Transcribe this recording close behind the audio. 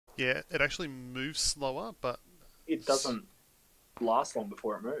Yeah, it actually moves slower, but It doesn't last long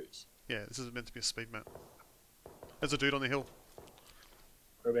before it moves. yeah, this is meant to be a speed map. There's a dude on the hill,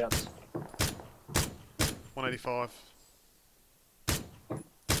 Whereabouts? 185.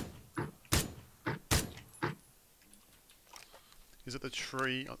 He's at the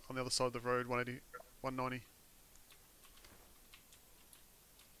tree on the other side of the road, 180, 190.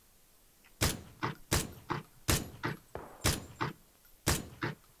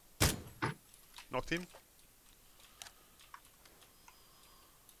 Knocked him.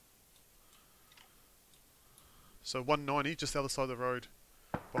 So 190, just the other side of the road,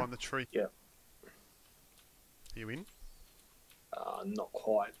 behind the tree. Yeah. Are you in? Not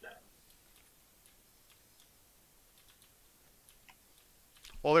quite.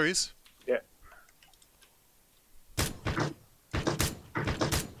 Oh, there he is. Yeah.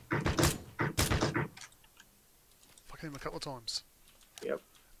 Fucking him a couple of times. Yep.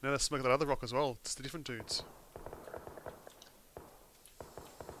 Now they're smoking that other rock as well. It's the different dudes.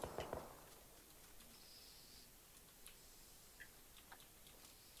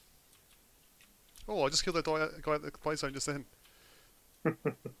 Oh, I just killed that guy at the play zone just then. He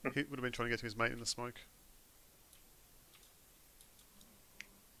would have been trying to get to his mate in the smoke.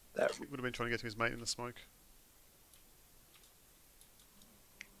 That He would have been trying to get to his mate in the smoke.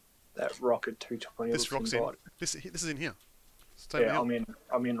 that rocket 220. This rock's in. invite. This is in here. Stay Yeah,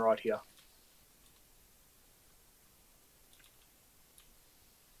 I'm in right here.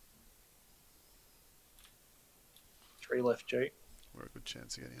 Three left, G. We're a good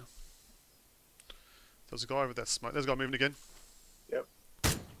chance to get here. There's a guy with that smoke. There's a guy moving again. Yep.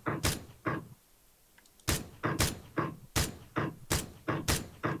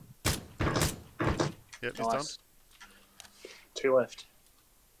 Yep, he's done. Two left.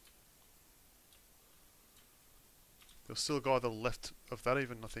 There's still a guy to the left of that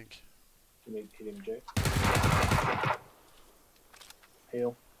even, I think. You need to hit him, G.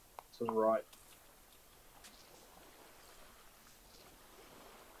 Heal. To the right.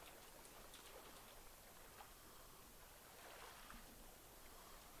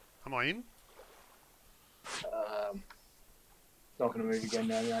 Am I in? Not going to move again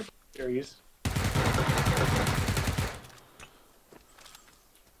now. Yeah, there he is.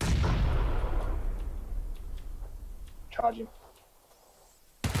 Charge him.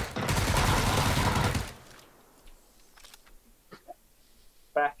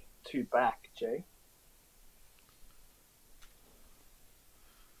 Back to back, Jay.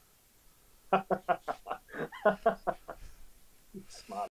 Smart.